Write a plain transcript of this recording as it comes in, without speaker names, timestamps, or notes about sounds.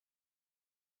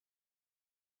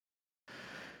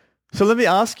So let me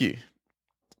ask you,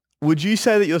 would you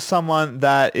say that you're someone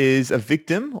that is a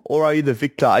victim or are you the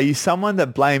victor? Are you someone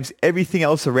that blames everything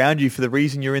else around you for the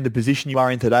reason you're in the position you are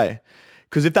in today?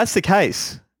 Because if that's the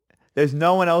case, there's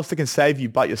no one else that can save you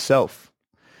but yourself.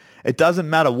 It doesn't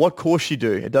matter what course you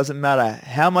do. It doesn't matter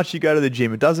how much you go to the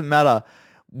gym. It doesn't matter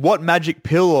what magic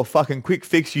pill or fucking quick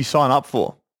fix you sign up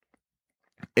for.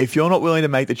 If you're not willing to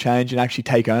make the change and actually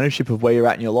take ownership of where you're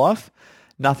at in your life,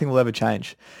 nothing will ever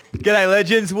change. G'day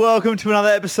legends, welcome to another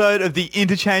episode of the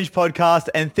INTOCHANGE podcast,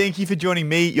 and thank you for joining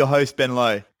me, your host Ben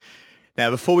Lowe.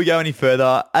 Now before we go any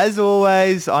further, as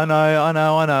always, I know,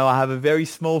 I have a very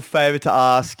small favour to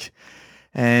ask,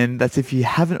 and that's if you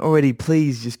haven't already,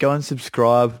 please just go and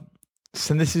subscribe,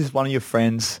 send this to one of your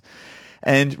friends,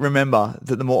 and remember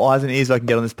that the more eyes and ears I can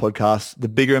get on this podcast, the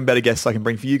bigger and better guests I can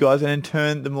bring for you guys, and in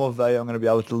turn, the more value I'm going to be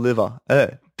able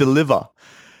to deliver.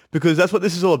 Because that's what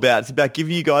this is all about. It's about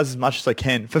giving you guys as much as I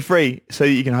can for free so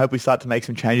that you can hopefully start to make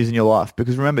some changes in your life.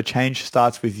 Because remember, change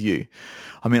starts with you.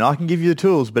 I mean, I can give you the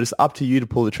tools, but it's up to you to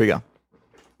pull the trigger.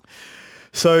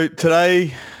 So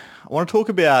today, I want to talk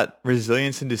about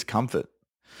resilience and discomfort.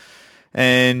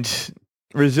 And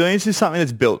resilience is something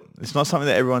that's built. It's not something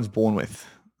that everyone's born with.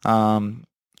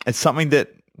 It's something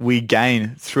that we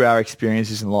gain through our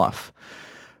experiences in life.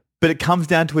 But it comes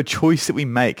down to a choice that we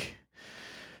make.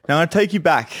 Now, I'm going to take you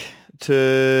back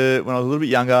to when I was a little bit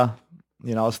younger.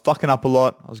 You know, I was fucking up a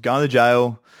lot. I was going to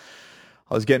jail.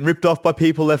 I was getting ripped off by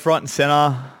people left, right, and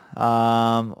center.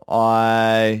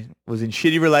 I was in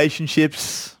shitty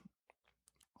relationships.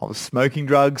 I was smoking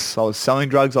drugs. I was selling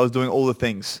drugs. I was doing all the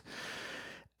things.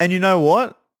 And you know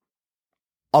what?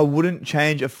 I wouldn't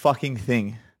change a fucking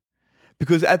thing.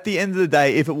 Because at the end of the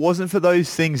day, if it wasn't for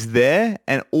those things there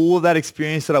and all of that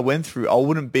experience that I went through, I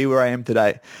wouldn't be where I am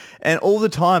today. And all the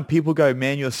time people go,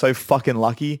 man, you're so fucking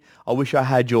lucky. I wish I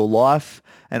had your life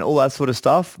and all that sort of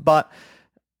stuff. But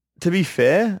to be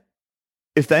fair,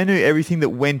 if they knew everything that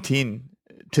went in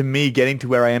to me getting to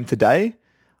where I am today,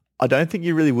 I don't think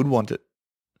you really would want it.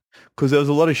 Because there was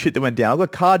a lot of shit that went down. I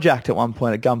got carjacked at one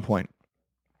point at gunpoint.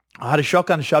 I had a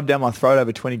shotgun shoved down my throat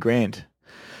over 20 grand.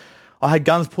 I had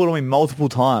guns pulled on me multiple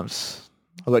times.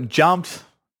 I got jumped.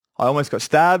 I almost got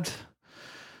stabbed.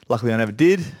 Luckily, I never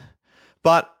did.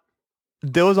 But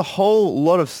there was a whole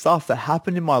lot of stuff that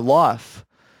happened in my life.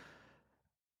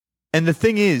 And the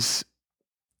thing is,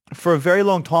 for a very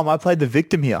long time, I played the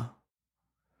victim here.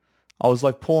 I was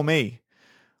like, poor me.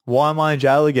 Why am I in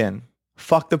jail again?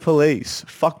 Fuck the police.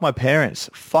 Fuck my parents.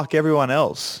 Fuck everyone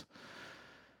else.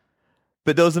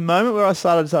 But there was a moment where I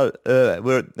started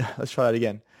to... let's try that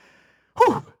again.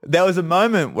 There was a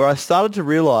moment where I started to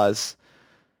realize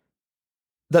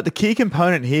that the key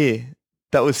component here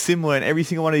that was similar in every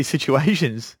single one of these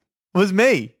situations was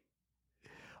me.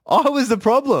 I was the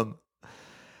problem.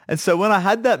 And so when I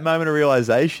had that moment of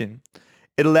realization,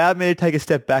 it allowed me to take a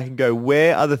step back and go,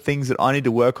 where are the things that I need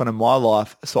to work on in my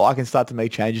life so I can start to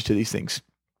make changes to these things?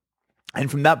 And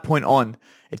from that point on,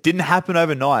 it didn't happen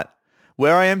overnight.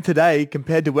 Where I am today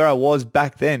compared to where I was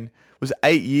back then was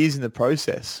 8 years in the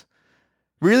process.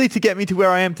 Really, to get me to where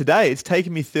I am today, it's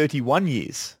taken me 31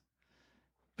 years.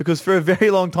 Because for a very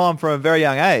long time, from a very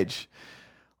young age,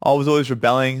 I was always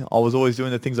rebelling. I was always doing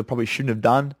the things I probably shouldn't have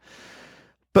done.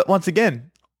 But once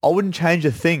again, I wouldn't change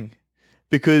a thing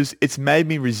because it's made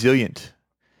me resilient,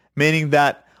 meaning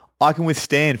that I can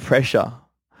withstand pressure.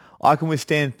 I can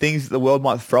withstand things that the world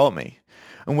might throw at me.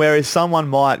 And whereas someone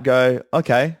might go,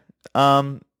 okay,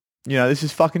 this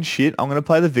is fucking shit. I'm going to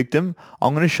play the victim.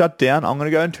 I'm going to shut down. I'm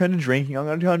going to go and turn to drinking. I'm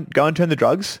going to go and turn to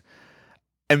drugs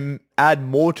and add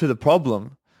more to the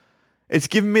problem. It's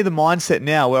given me the mindset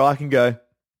now where I can go,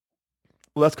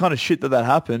 well, that's kind of shit that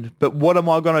happened, but what am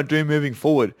I going to do moving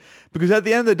forward? Because at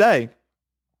the end of the day,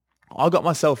 I got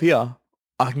myself here.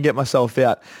 I can get myself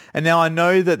out. And now I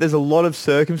know that there's a lot of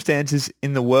circumstances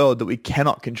in the world that we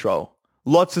cannot control.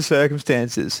 Lots of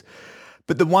circumstances.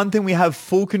 But the one thing we have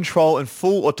full control and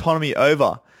full autonomy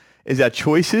over is our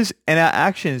choices and our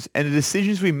actions and the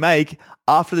decisions we make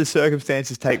after the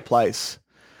circumstances take place.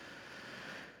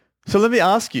 So let me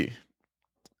ask you,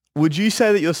 would you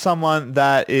say that you're someone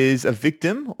that is a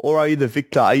victim or are you the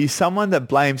victor? Are you someone that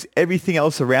blames everything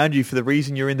else around you for the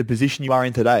reason you're in the position you are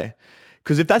in today?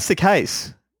 Because if that's the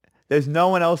case, there's no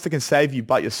one else that can save you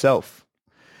but yourself.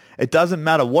 It doesn't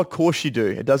matter what course you do.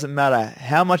 It doesn't matter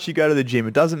how much you go to the gym.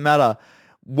 It doesn't matter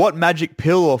what magic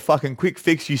pill or fucking quick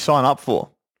fix you sign up for.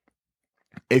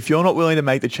 If you're not willing to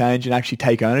make the change and actually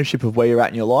take ownership of where you're at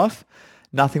in your life,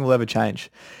 nothing will ever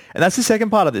change. And that's the second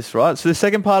part of this, right? So the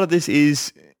second part of this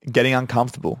is getting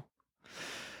uncomfortable.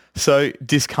 So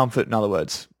discomfort, in other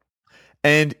words.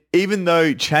 And even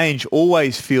though change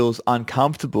always feels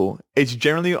uncomfortable, it's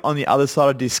generally on the other side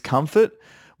of discomfort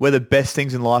where the best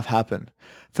things in life happen.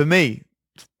 For me,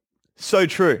 so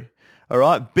true. All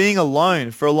right. Being alone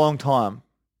for a long time,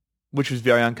 which was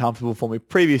very uncomfortable for me.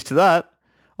 Previous to that,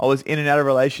 I was in and out of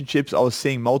relationships. I was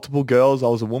seeing multiple girls. I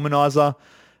was a womanizer.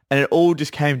 And it all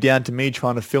just came down to me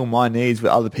trying to fill my needs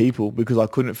with other people because I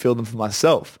couldn't fill them for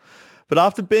myself. But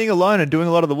after being alone and doing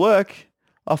a lot of the work,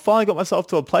 I finally got myself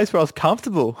to a place where I was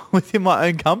comfortable within my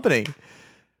own company.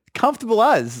 Comfortable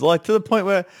as, like to the point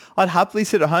where I'd happily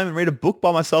sit at home and read a book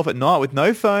by myself at night with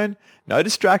no phone, no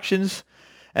distractions.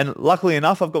 And luckily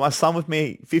enough, I've got my son with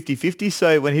me 50-50.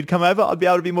 So when he'd come over, I'd be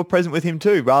able to be more present with him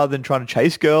too, rather than trying to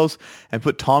chase girls and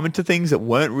put time into things that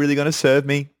weren't really going to serve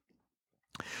me.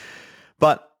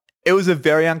 But it was a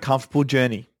very uncomfortable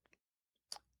journey.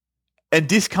 And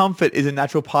discomfort is a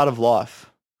natural part of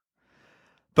life.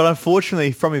 But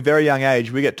unfortunately, from a very young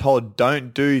age, we get told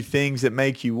don't do things that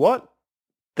make you what?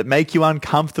 That make you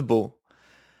uncomfortable.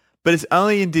 But it's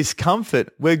only in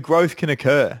discomfort where growth can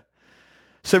occur.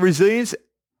 So resilience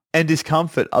and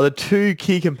discomfort are the two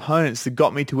key components that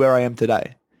got me to where I am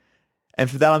today. And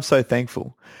for that, I'm so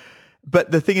thankful.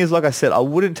 But the thing is, like I said, I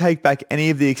wouldn't take back any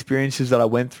of the experiences that I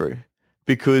went through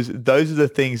because those are the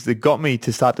things that got me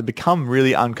to start to become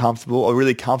really uncomfortable or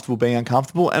really comfortable being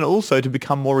uncomfortable and also to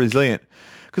become more resilient.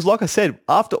 Because like I said,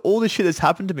 after all this shit that's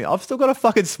happened to me, I've still got a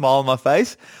fucking smile on my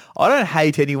face. I don't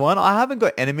hate anyone. I haven't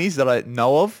got enemies that I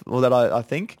know of or that I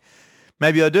think.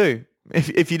 Maybe I do.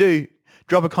 If you do,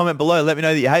 drop a comment below. Let me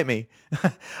know that you hate me.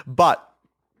 But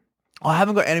I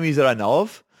haven't got enemies that I know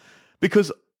of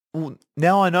because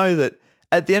now I know that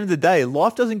at the end of the day,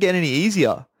 life doesn't get any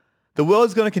easier. The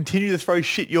world's going to continue to throw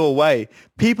shit your way.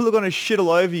 People are going to shit all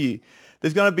over you.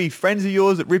 There's going to be friends of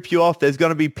yours that rip you off. There's going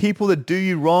to be people that do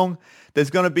you wrong. There's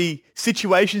going to be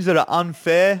situations that are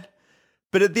unfair.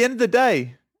 But at the end of the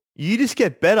day, you just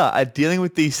get better at dealing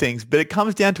with these things. But it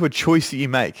comes down to a choice that you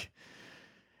make.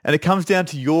 And it comes down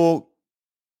to your,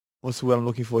 what's the word I'm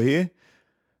looking for here?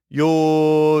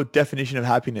 Your definition of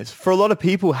happiness. For a lot of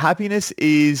people, happiness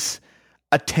is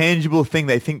a tangible thing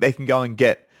they think they can go and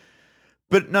get.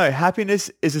 But no, happiness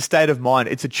is a state of mind.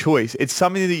 It's a choice. It's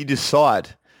something that you decide.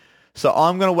 So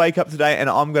I'm going to wake up today and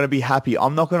I'm going to be happy.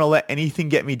 I'm not going to let anything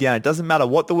get me down. It doesn't matter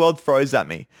what the world throws at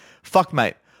me. Fuck,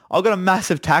 mate. I got a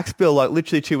massive tax bill like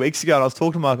literally 2 weeks ago and I was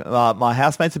talking to my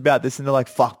housemates about this and they're like,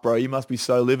 fuck, bro, you must be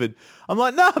so livid. I'm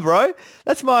like, nah, bro,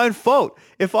 that's my own fault.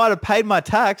 If I'd have paid my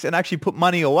tax and actually put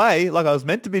money away like I was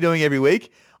meant to be doing every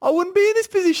week, I wouldn't be in this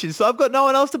position. So I've got no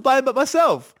one else to blame but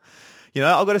myself. You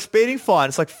know, I've got a speeding fine.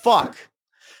 It's like, fuck.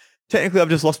 Technically, I've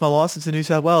just lost my license in New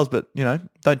South Wales, but, you know,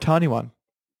 don't tell anyone.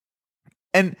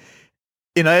 And,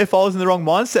 you know, if I was in the wrong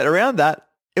mindset around that,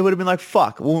 it would have been like,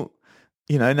 fuck, well,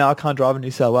 you know, now I can't drive in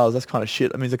New South Wales. That's kind of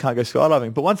shit. That means I can't go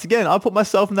skydiving. But once again, I put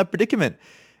myself in that predicament.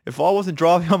 If I wasn't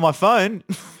driving on my phone,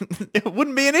 it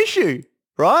wouldn't be an issue,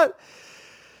 right?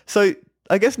 So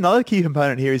I guess another key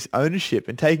component here is ownership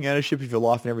and taking ownership of your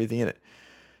life and everything in it.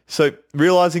 So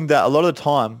realizing that a lot of the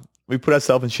time, we put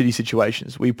ourselves in shitty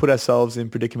situations. We put ourselves in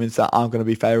predicaments that aren't going to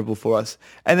be favorable for us.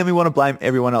 And then we want to blame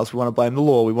everyone else. We want to blame the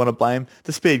law. We want to blame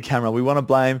the speed camera. We want to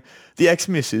blame the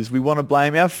ex-missus. We want to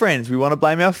blame our friends. We want to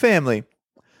blame our family.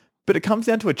 But it comes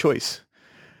down to a choice.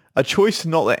 A choice to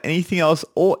not let anything else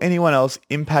or anyone else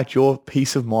impact your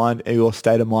peace of mind or your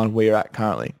state of mind where you're at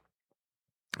currently.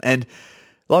 And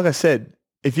like I said,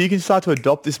 if you can start to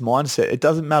adopt this mindset, it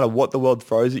doesn't matter what the world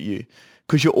throws at you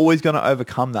because you're always going to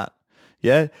overcome that.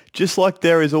 Yeah, just like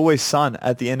there is always sun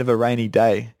at the end of a rainy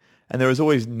day, and there is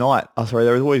always night.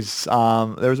 There is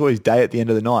always day at the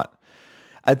end of the night.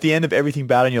 At the end of everything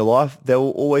bad in your life, there will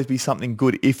always be something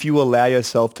good if you allow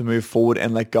yourself to move forward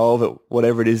and let go of it,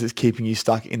 whatever it is that's keeping you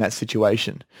stuck in that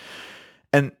situation.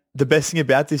 And the best thing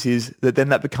about this is that then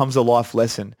that becomes a life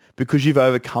lesson because you've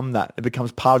overcome that. It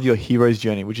becomes part of your hero's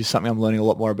journey, which is something I'm learning a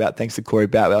lot more about. Thanks to Corey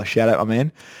Boutwell. Shout out, my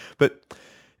man. But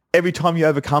every time you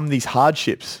overcome these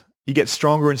hardships, you get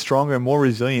stronger and stronger and more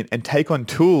resilient and take on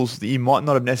tools that you might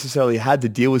not have necessarily had to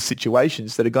deal with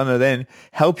situations that are going to then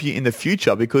help you in the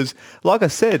future. Because like I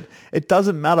said, it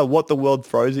doesn't matter what the world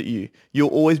throws at you. You'll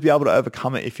always be able to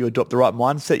overcome it if you adopt the right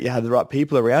mindset, you have the right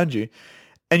people around you,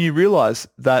 and you realize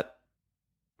that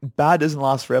bad doesn't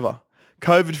last forever.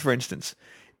 COVID, for instance,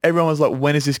 everyone was like,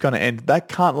 when is this going to end? That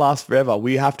can't last forever.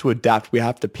 We have to adapt. We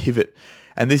have to pivot.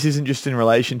 And this isn't just in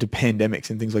relation to pandemics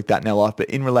and things like that in our life, but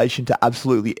in relation to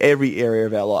absolutely every area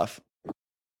of our life.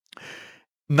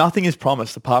 Nothing is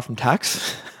promised apart from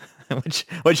tax, which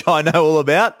I know all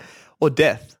about, or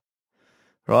death,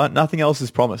 right? Nothing else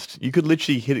is promised. You could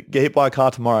literally get hit by a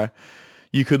car tomorrow.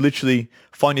 You could literally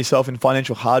find yourself in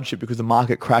financial hardship because the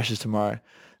market crashes tomorrow.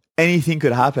 Anything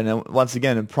could happen. And once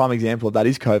again, a prime example of that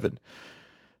is COVID.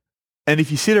 And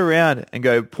if you sit around and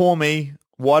go, poor me,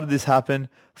 why did this happen?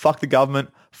 Fuck the government,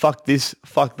 fuck this,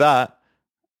 fuck that.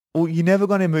 Well, you're never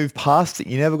going to move past it.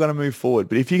 You're never going to move forward.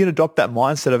 But if you can adopt that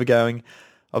mindset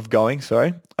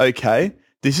okay,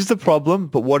 this is the problem,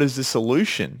 but what is the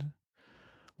solution?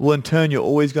 Well, in turn, you're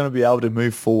always going to be able to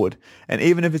move forward. And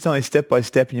even if it's only step by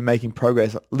step and you're making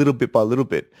progress little bit by little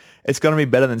bit, it's going to be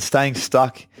better than staying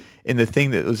stuck in the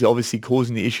thing that was obviously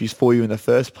causing the issues for you in the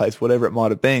first place, whatever it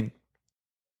might have been,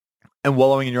 and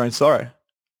wallowing in your own sorrow.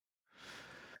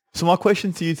 So my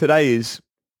question to you today is,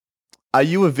 are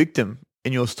you a victim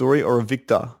in your story or a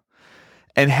victor?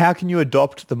 And how can you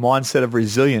adopt the mindset of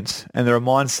resilience and the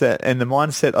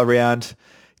mindset around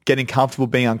getting comfortable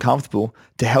being uncomfortable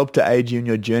to help to aid you in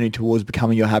your journey towards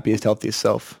becoming your happiest, healthiest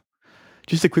self?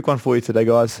 Just a quick one for you today,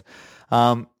 guys.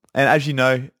 And as you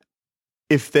know,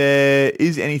 if there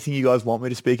is anything you guys want me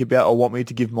to speak about or want me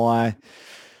to give my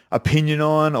opinion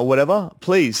on or whatever,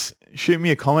 please shoot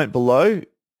me a comment below.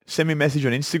 Send me a message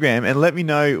on Instagram and let me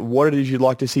know what it is you'd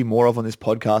like to see more of on this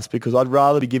podcast, because I'd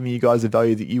rather be giving you guys the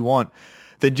value that you want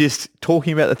than just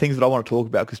talking about the things that I want to talk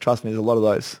about, because trust me, there's a lot of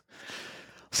those.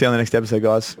 See you on the next episode,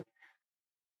 guys.